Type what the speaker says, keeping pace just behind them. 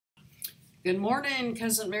Good morning,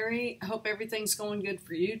 Cousin Mary. I hope everything's going good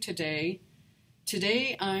for you today.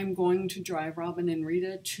 Today I'm going to drive Robin and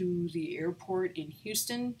Rita to the airport in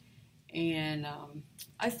Houston, and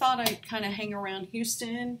I thought I'd kind of hang around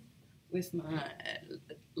Houston with my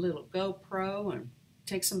little GoPro and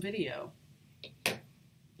take some video.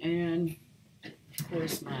 And of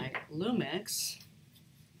course my Lumix,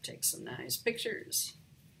 take some nice pictures.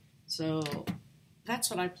 So that's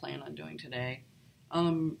what I plan on doing today.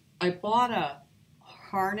 I bought a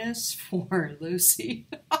harness for Lucy.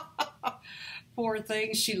 Poor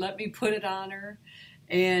thing, she let me put it on her.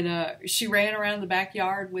 And she ran around the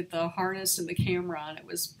backyard with the harness and the camera on. It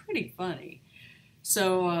was pretty funny.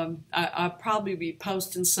 So I'll probably be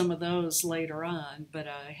posting some of those later on, but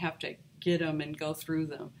I have to get them and go through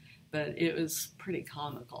them. But it was pretty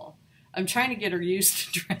comical. I'm trying to get her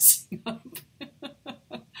used to dressing up.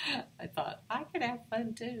 I thought I could have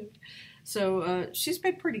fun too. So she's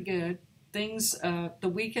been pretty good. Things, the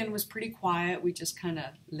weekend was pretty quiet. We just kind of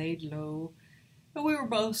laid low. But we were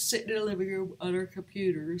both sitting in the living room on our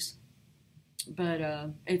computers. But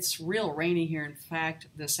it's real rainy here. In fact,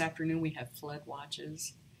 this afternoon we have flood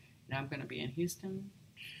watches. And I'm going to be in Houston.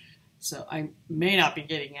 So I may not be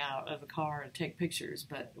getting out of the car to take pictures,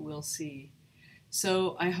 but we'll see.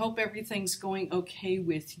 So I hope everything's going okay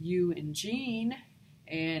with you and Jean.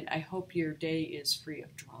 And I hope your day is free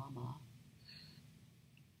of drama.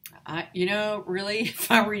 Really,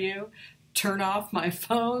 if I were you, turn off my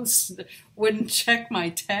phones, wouldn't check my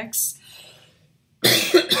texts,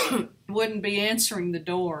 wouldn't be answering the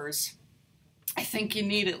doors. I think you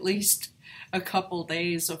need at least a couple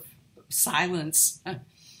days of silence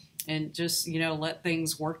and just, let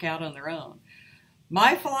things work out on their own.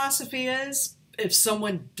 My philosophy is, if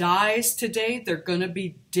someone dies today, they're going to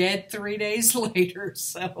be dead 3 days later.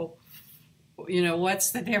 So,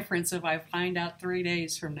 what's the difference if I find out 3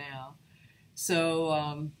 days from now?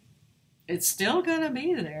 So, it's still going to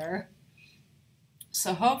be there.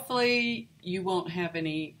 So hopefully you won't have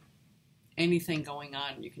anything going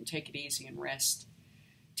on. You can take it easy and rest.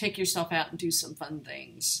 Take yourself out and do some fun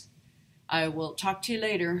things. I will talk to you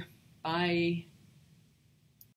later. Bye.